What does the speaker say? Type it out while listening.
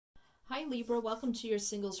Hi Libra, welcome to your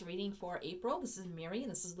singles reading for April. This is Mary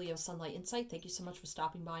and this is Leo Sunlight Insight. Thank you so much for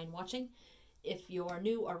stopping by and watching. If you're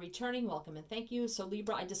new or returning, welcome and thank you. So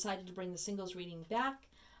Libra, I decided to bring the singles reading back.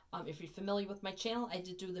 If you're familiar with my channel, I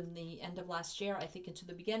did do them the end of last year, I think into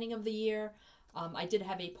the beginning of the year. I did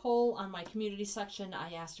have a poll on my community section.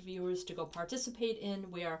 I asked viewers to go participate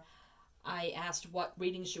in where I asked what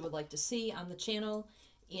readings you would like to see on the channel.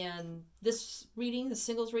 And this reading, the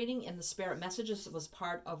singles reading and the spirit messages, was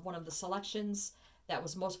part of one of the selections that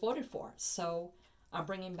was most voted for. So I'm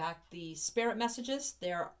bringing back the spirit messages.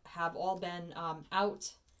 They have all been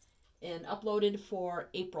out and uploaded for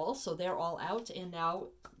April. So they're all out, and now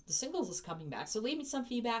the singles is coming back. So leave me some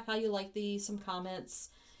feedback, how you like these, some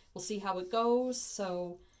comments. We'll see how it goes.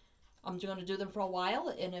 So I'm going to do them for a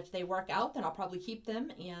while, and if they work out, then I'll probably keep them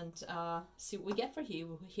and see what we get for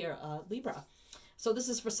you here, Libra. So this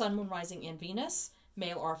is for Sun, Moon, Rising, and Venus,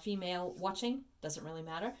 male or female watching, doesn't really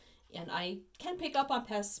matter. And I can pick up on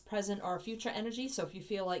past, present, or future energy. So if you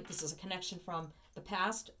feel like this is a connection from the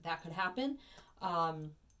past, that could happen.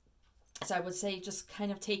 So I would say just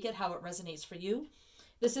kind of take it how it resonates for you.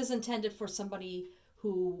 This is intended for somebody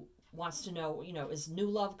who wants to know, is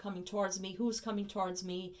new love coming towards me? Who's coming towards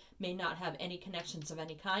me? May not have any connections of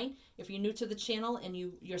any kind. If you're new to the channel and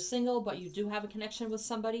you're single, but you do have a connection with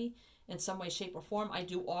somebody in some way, shape, or form, I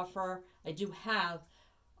do have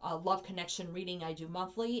a love connection reading I do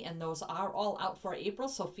monthly, and those are all out for April,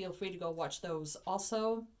 so feel free to go watch those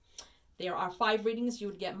also. There are 5 readings you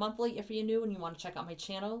would get monthly if you're new and you want to check out my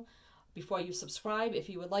channel. Before you subscribe, if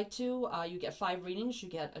you would like to, you get 5 readings. You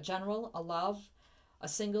get a general, a love, a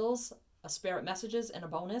singles, a spirit messages, and a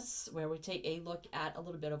bonus where we take a look at a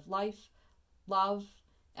little bit of life, love,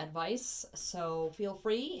 advice. So feel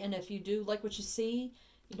free, and if you do like what you see,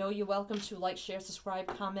 you're welcome to like, share, subscribe,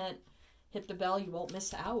 comment, hit the bell. You won't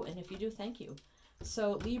miss out, and if you do, thank you.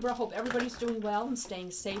 So Libra, hope everybody's doing well and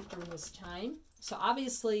staying safe during this time. So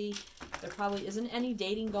obviously there probably isn't any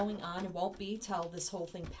dating going on. It won't be till this whole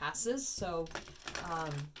thing passes. So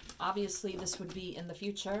obviously this would be in the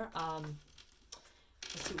future.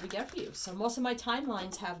 Let's see what we get for you. So most of my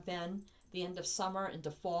timelines have been the end of summer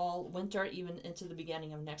into fall, winter, even into the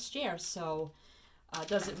beginning of next year. So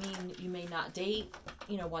doesn't mean you may not date.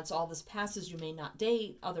 Once all this passes, you may not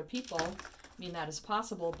date other people. I mean, that is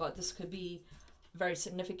possible, but this could be a very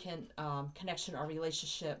significant connection or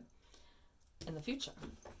relationship in the future.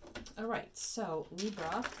 All right, so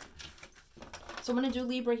Libra. So I'm going to do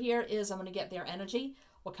Libra here is I'm going to get their energy.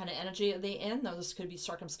 What kind of energy are they in? Now, this could be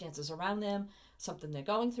circumstances around them, something they're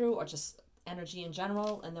going through, or just energy in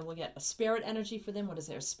general. And then we'll get a spirit energy for them. What is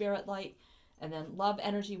their spirit like? And then love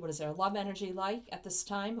energy. What is their love energy like at this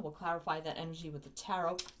time? We'll clarify that energy with the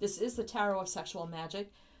tarot. This is the Tarot of Sexual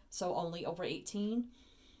Magic, so only over 18.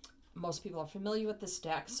 Most people are familiar with this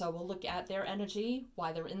deck. So we'll look at their energy,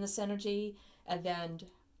 why they're in this energy, and then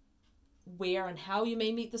where and how you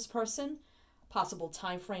may meet this person, possible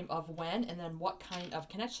time frame of when, and then what kind of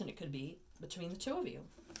connection it could be between the two of you.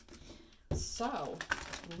 So,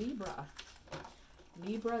 Libra.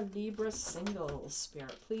 Libra singles.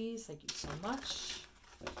 Spirit, please. Thank you so much.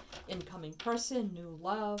 Incoming person, new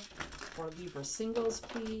love. For Libra singles,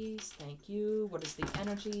 please. Thank you. What is the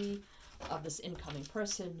energy of this incoming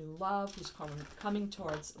person, new love, who's coming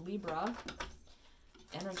towards Libra?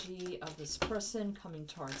 Energy of this person coming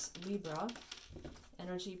towards Libra.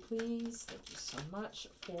 Energy, please. Thank you so much.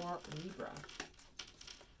 For Libra.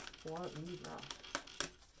 For Libra.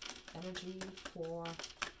 Energy for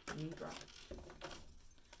Libra.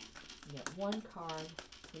 Get one card,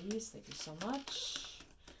 please. Thank you so much.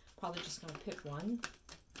 Probably just going to pick one.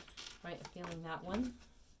 Right, I'm feeling that one.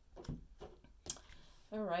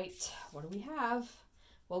 All right, what do we have?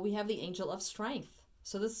 Well, we have the Angel of Strength.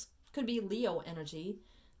 So this could be Leo energy.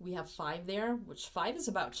 We have 5 there, which 5 is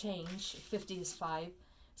about change. 50 is 5.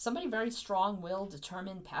 Somebody very strong-willed,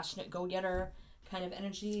 determined, passionate, go-getter kind of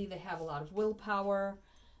energy. They have a lot of willpower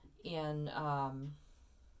and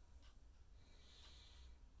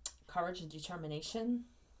courage and determination,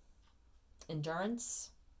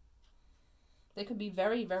 endurance. They could be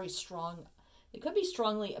very, very strong. They could be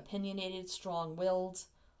strongly opinionated, strong-willed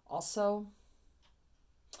also.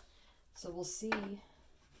 So we'll see.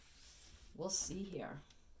 We'll see here.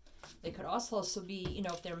 They could also be,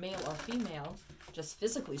 if they're male or female, just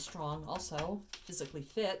physically strong also, physically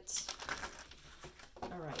fit.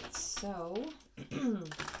 All right, so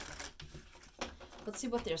let's see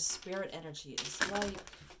what their spirit energy is like.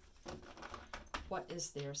 What is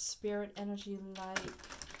their spirit energy like?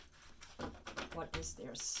 What is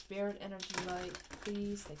their spirit energy like?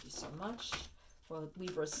 Please, thank you so much. For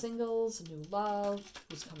Libra singles, new love,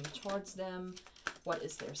 who's coming towards them. What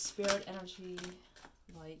is their spirit energy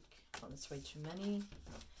like? Oh, that's way too many.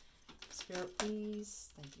 Spirit, please.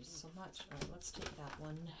 Thank you so much. All right, let's take that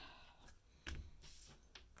one.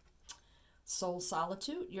 Soul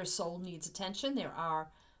solitude. Your soul needs attention. There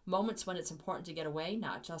are moments when it's important to get away,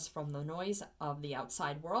 not just from the noise of the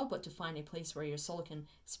outside world, but to find a place where your soul can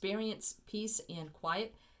experience peace and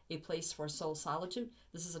quiet, a place for soul solitude.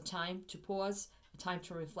 This is a time to pause, a time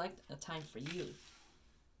to reflect, a time for you.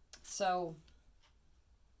 So,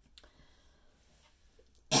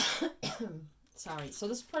 sorry. So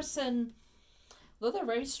this person, though they're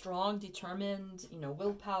very strong, determined, you know,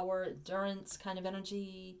 willpower, endurance kind of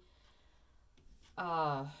energy,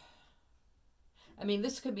 I mean,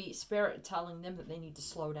 this could be spirit telling them that they need to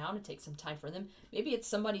slow down and take some time for them. Maybe it's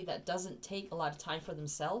somebody that doesn't take a lot of time for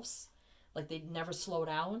themselves. Like they never slow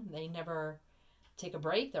down. They never take a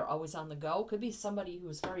break. They're always on the go. Could be somebody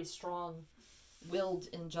who's very strong-willed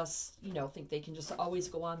and just, you know, think they can just always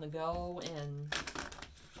go on the go and,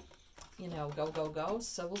 you know, go, go, go.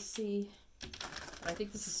 So we'll see. But I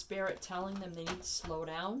think this is spirit telling them they need to slow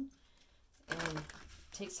down and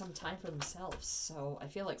take some time for themselves. So I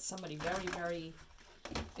feel like somebody very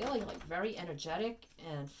feeling like very energetic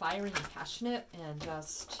and fiery and passionate and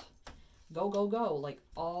just go, go, go, like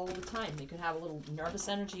all the time. They could have a little nervous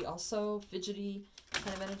energy also, fidgety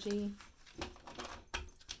kind of energy.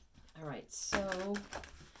 All right, so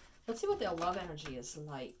let's see what their love energy is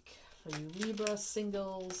like for you Libra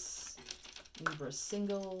singles. Libra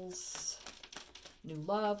singles. New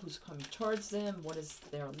love, who's coming towards them? What is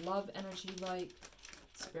their love energy like?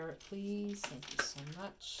 Spirit, please. Thank you so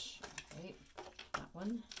much. Okay, that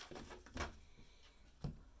one.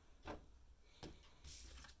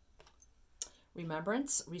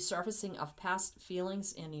 Remembrance, resurfacing of past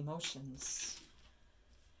feelings and emotions.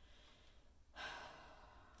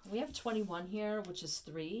 We have 21 here, which is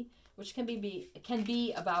 3, which can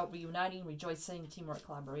be about reuniting, rejoicing, teamwork,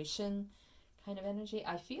 collaboration kind of energy.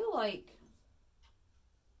 I feel like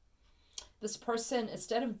this person,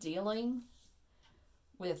 instead of dealing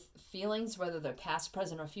with feelings, whether they're past,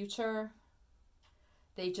 present, or future,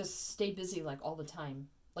 they just stay busy like all the time.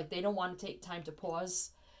 Like they don't want to take time to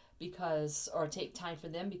pause because, or take time for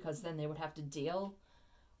them, because then they would have to deal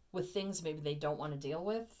with things maybe they don't want to deal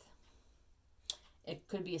with. It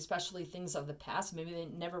could be especially things of the past. Maybe they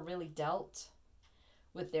never really dealt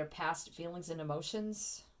with their past feelings and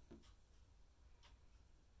emotions.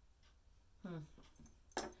 I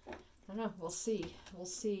don't know. We'll see. We'll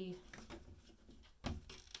see.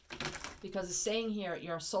 Because it's saying here,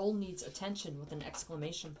 your soul needs attention with an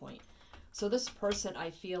exclamation point. So this person,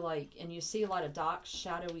 I feel like, and you see a lot of dark,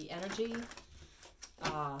 shadowy energy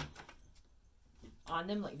on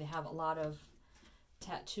them. Like they have a lot of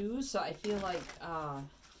tattoos. So I feel like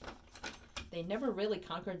they never really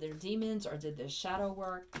conquered their demons or did their shadow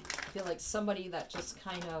work. I feel like somebody that just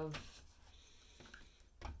kind of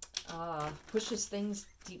pushes things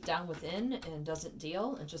deep down within and doesn't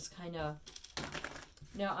deal and just kind of,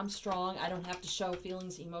 you know, I'm strong. I don't have to show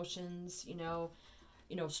feelings, emotions, you know,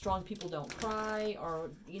 strong people don't cry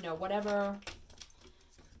or, you know, whatever.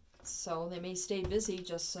 So they may stay busy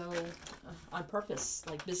just so on purpose,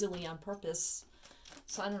 like busily on purpose.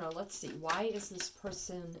 So I don't know. Let's see. Why is this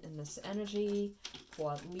person in this energy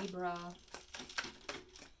for Libra?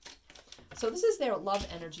 So this is their love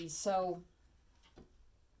energy. So,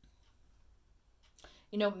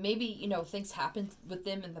 you know, maybe, you know, things happened with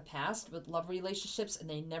them in the past with love relationships and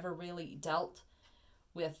they never really dealt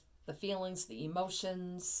with the feelings, the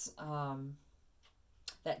emotions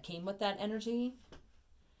that came with that energy.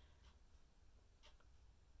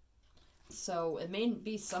 So it may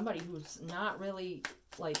be somebody who's not really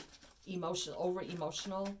like over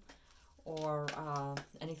emotional or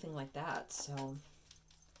anything like that. So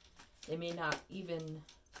they may not even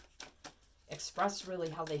express really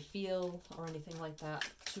how they feel or anything like that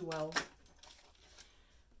too well.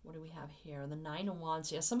 What do we have here? The 9 of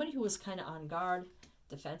Wands. Yeah, somebody who was kind of on guard,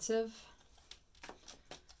 defensive,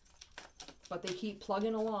 but they keep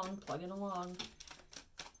plugging along. All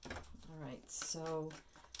right, so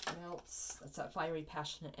what else? That's that fiery,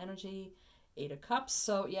 passionate energy. 8 of Cups.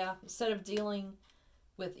 So yeah, instead of dealing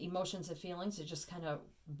with emotions and feelings, you just kind of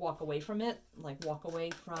walk away from it. Like walk away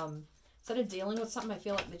from, instead of dealing with something, I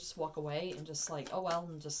feel like they just walk away and just like, oh well,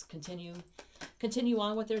 and just continue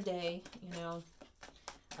on with their day, you know.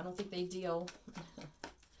 I don't think they deal.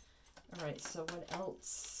 All right, so what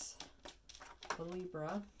else? For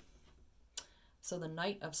Libra. So the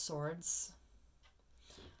Knight of Swords.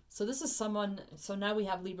 So this is someone, so now we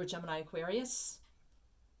have Libra, Gemini, Aquarius.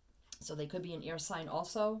 So they could be an air sign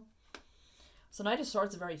also. So Knight of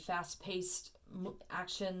Swords is a very fast-paced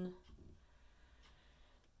action.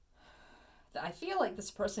 I feel like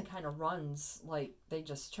this person kind of runs, like they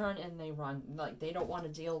just turn and they run, like they don't want to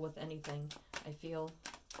deal with anything, I feel.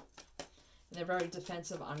 And they're very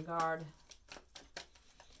defensive, on guard.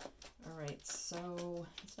 All right, so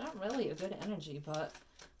it's not really a good energy, but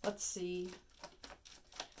let's see.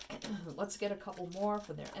 Let's get a couple more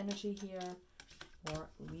for their energy here for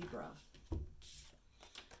Libra.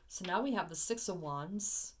 So now we have the Six of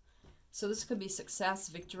Wands. So this could be success,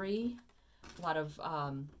 victory, a lot of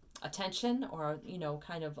attention, or, you know,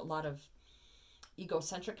 kind of a lot of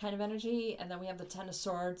egocentric kind of energy. And then we have the Ten of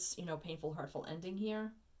Swords, you know, painful, hurtful ending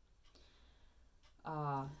here.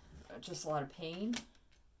 Just a lot of pain.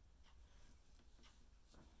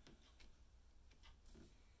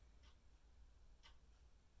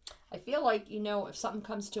 I feel like, you know, if something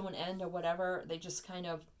comes to an end or whatever, they just kind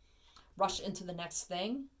of rush into the next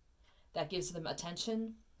thing that gives them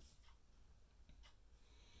attention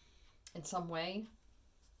in some way.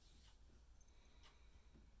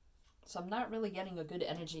 So I'm not really getting a good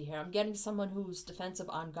energy here. I'm getting someone who's defensive,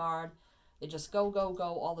 on guard. They just go, go,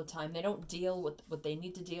 go all the time. They don't deal with what they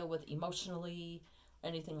need to deal with emotionally,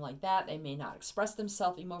 anything like that. They may not express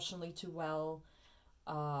themselves emotionally too well.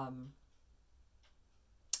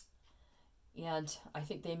 And I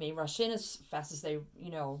think they may rush in as fast as they,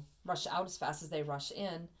 you know, rush out as fast as they rush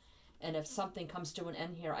in. And if something comes to an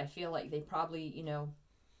end here, I feel like they probably, you know,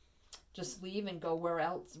 just leave and go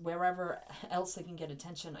wherever else they can get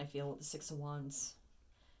attention, I feel, with the Six of Wands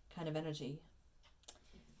kind of energy.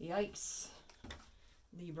 Yikes.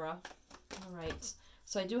 Libra. All right.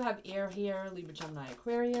 So I do have air here. Libra, Gemini,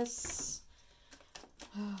 Aquarius.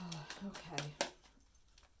 Okay.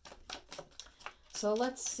 So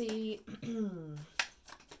let's see.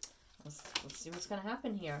 let's see what's going to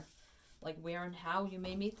happen here. Like where and how you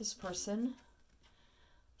may meet this person.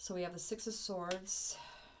 So we have the Six of Swords.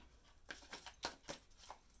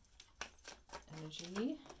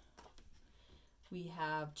 Energy. We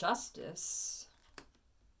have Justice.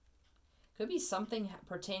 Could be something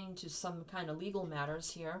pertaining to some kind of legal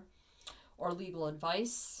matters here, or legal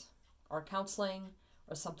advice, or counseling,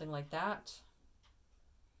 or something like that.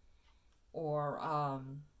 Or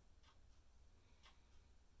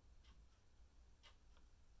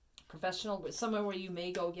professional, somewhere where you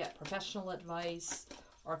may go get professional advice,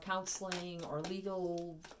 or counseling, or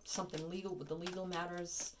legal, something legal with the legal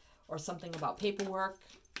matters, or something about paperwork,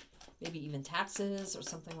 maybe even taxes, or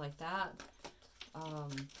something like that.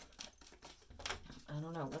 I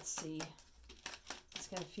don't know. Let's see. Let's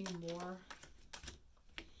get a few more.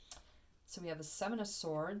 So we have the Seven of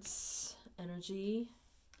Swords energy.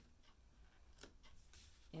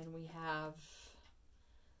 And we have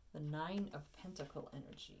the Nine of Pentacle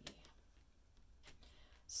energy.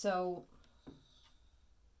 So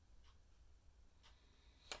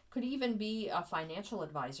could even be a financial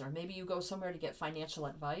advisor. Maybe you go somewhere to get financial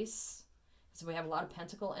advice. So we have a lot of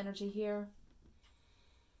Pentacle energy here.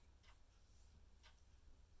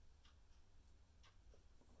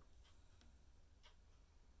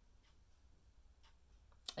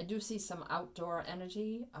 I do see some outdoor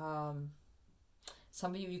energy.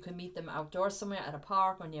 Some of you can meet them outdoors somewhere at a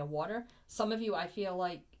park or near water. Some of you, I feel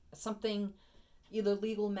like something, either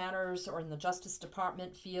legal matters or in the Justice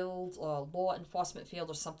Department field or law enforcement field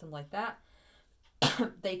or something like that.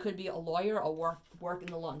 They could be a lawyer or work in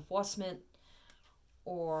the law enforcement,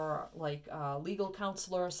 or like a legal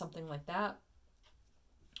counselor or something like that,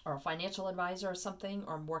 or a financial advisor or something,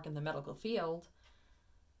 or work in the medical field.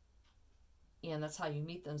 And that's how you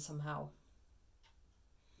meet them somehow.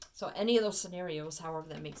 So any of those scenarios, however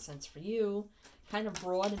that makes sense for you, kind of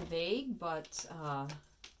broad and vague, but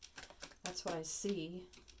that's what I see.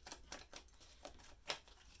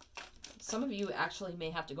 Some of you actually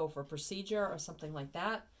may have to go for a procedure or something like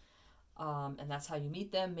that, and that's how you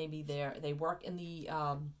meet them. Maybe they work in the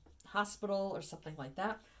hospital or something like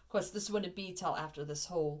that. Of course, this wouldn't be till after this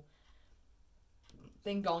whole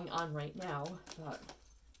thing going on right now, but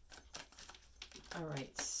all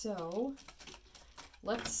right, so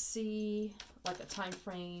let's see, like a time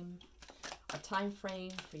frame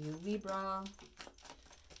for you, Libra.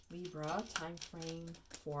 Libra, time frame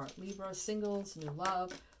for Libra, singles, new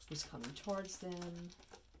love, who's coming towards them.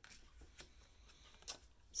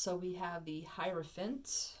 So we have the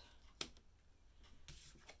Hierophant.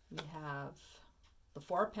 We have the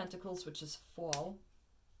Four of Pentacles, which is fall.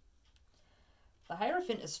 The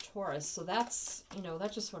Hierophant is Taurus, so that's, you know,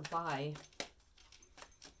 that just went by.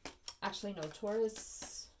 Actually, no,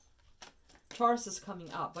 Taurus is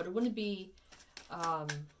coming up, but it wouldn't be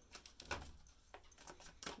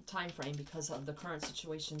time frame because of the current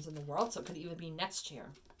situations in the world. So it could even be next year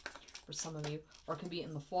for some of you, or it could be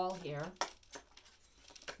in the fall here.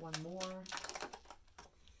 One more.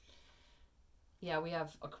 Yeah, we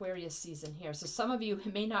have Aquarius season here. So some of you,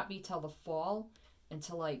 it may not be till the fall,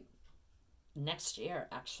 until like next year,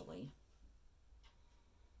 actually.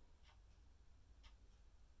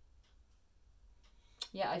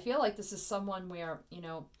 Yeah, I feel like this is someone where, you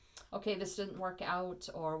know, okay, this didn't work out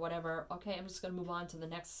or whatever. Okay, I'm just going to move on to the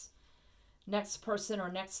next person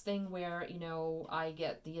or next thing where, you know, I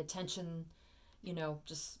get the attention, you know,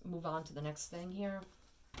 just move on to the next thing here.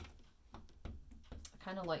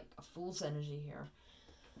 Kind of like a fool's energy here.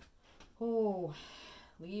 Oh,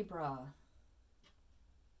 Libra.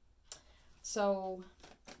 So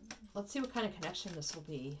let's see what kind of connection this will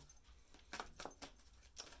be.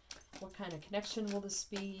 What kind of connection will this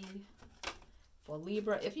be for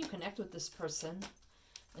Libra? If you connect with this person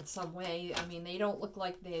in some way, I mean, they don't look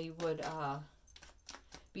like they would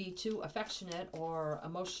be too affectionate or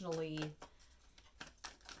emotionally,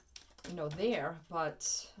 you know, there.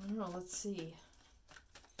 But I don't know, let's see.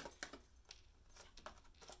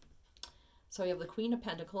 So we have the Queen of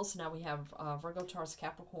Pentacles. Now we have Virgo, Taurus,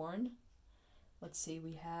 Capricorn. Let's see,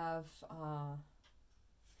 we have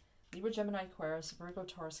Libra, Gemini, Aquarius, Virgo,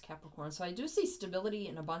 Taurus, Capricorn. So I do see stability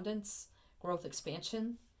and abundance, growth,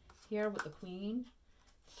 expansion here with the Queen.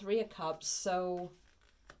 Three of Cups. So,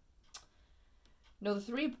 no, the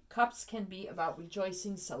Three of Cups can be about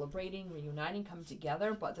rejoicing, celebrating, reuniting, coming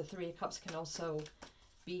together. But the Three of Cups can also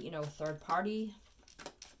be, you know, third party.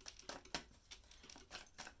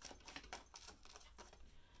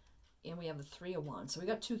 And we have the Three of Wands. So we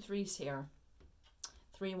got two threes here.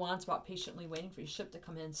 Three of Wands, about patiently waiting for your ship to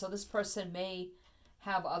come in. So this person may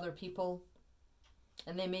have other people,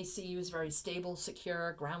 and they may see you as very stable,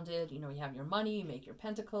 secure, grounded. You know, you have your money, you make your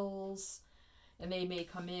pentacles, and they may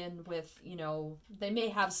come in with, you know, they may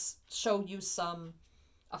have show you some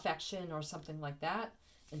affection or something like that,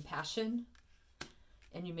 and passion,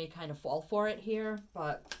 and you may kind of fall for it here.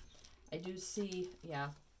 But I do see, yeah,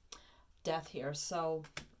 Death here. So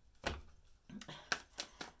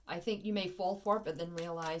I think you may fall for it, but then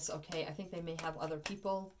realize, okay, I think they may have other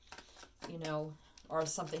people, you know, or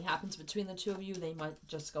something happens between the two of you. They might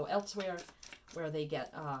just go elsewhere where they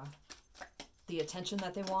get the attention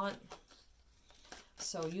that they want.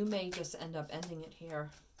 So you may just end up ending it here,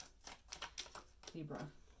 Libra.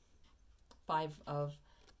 Five of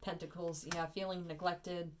Pentacles. Yeah, feeling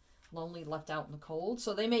neglected, lonely, left out in the cold.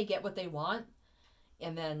 So they may get what they want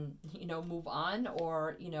and then, you know, move on,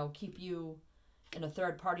 or, you know, keep you in a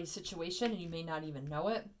third party situation and you may not even know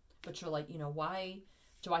it, but you're like, you know, why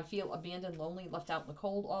do I feel abandoned, lonely, left out in the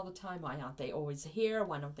cold all the time? Why aren't they always here?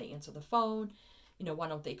 Why don't they answer the phone? You know, why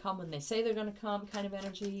don't they come when they say they're going to come, kind of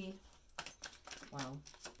energy. Wow.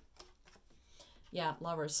 Yeah,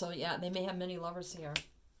 lovers. So yeah, they may have many lovers here.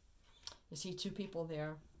 You see two people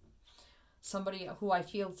there. Somebody who I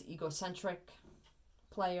feel is egocentric,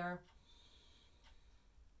 player,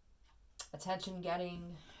 attention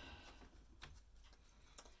getting.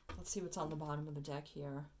 Let's see what's on the bottom of the deck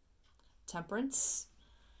here. Temperance.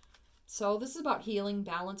 So this is about healing,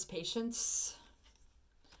 balance, patience.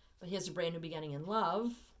 But here's a brand new beginning in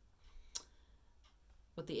love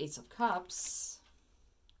with the Ace of Cups.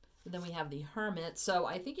 And then we have the Hermit. So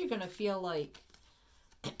I think you're going to feel like,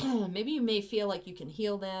 maybe you may feel like you can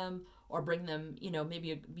heal them or bring them, you know,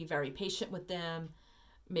 maybe be very patient with them.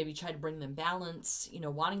 Maybe try to bring them balance, you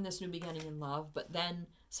know, wanting this new beginning in love. But then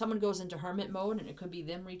someone goes into hermit mode and it could be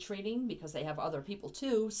them retreating because they have other people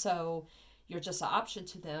too. So you're just an option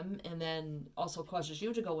to them, and then also causes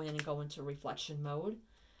you to go in and go into reflection mode.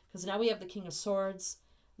 Because now we have the King of Swords,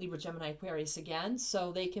 Libra, Gemini, Aquarius again.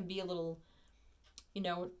 So they can be a little, you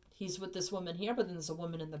know, he's with this woman here, but then there's a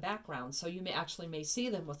woman in the background. So you may see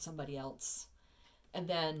them with somebody else and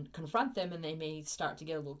then confront them, and they may start to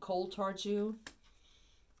get a little cold towards you.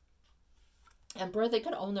 Emperor, they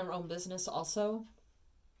could own their own business also.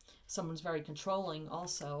 Someone's very controlling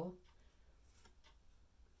also.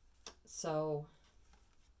 So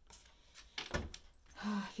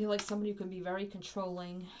I feel like somebody who can be very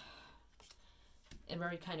controlling and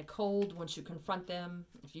very kind of cold once you confront them.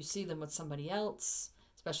 If you see them with somebody else,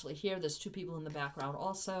 especially here, there's two people in the background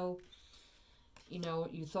also. You know,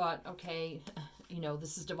 you thought, okay, you know,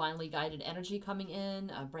 this is divinely guided energy coming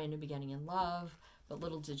in, a brand new beginning in love. But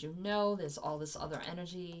little did you know, there's all this other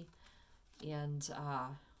energy, and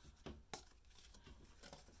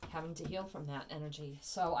having to heal from that energy.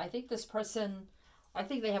 So I think this person, I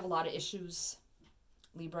think they have a lot of issues,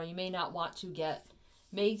 Libra. You may not want to get,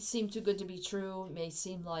 may seem too good to be true, may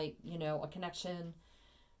seem like, you know, a connection,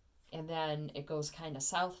 and then it goes kind of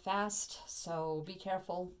south fast. So be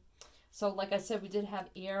careful. So like I said, we did have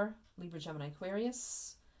air, Libra, Gemini,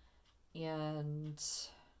 Aquarius, and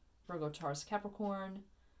Virgo, Taurus, Capricorn.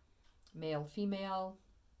 male, female.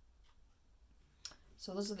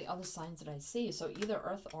 So those are the other signs that I see. So either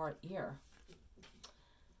earth or air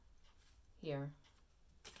here.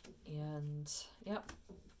 And, yep.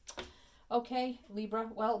 Okay, Libra.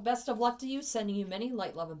 Well, best of luck to you. Sending you many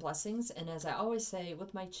light, love, and blessings. And as I always say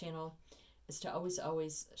with my channel, is to always,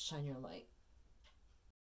 always shine your light.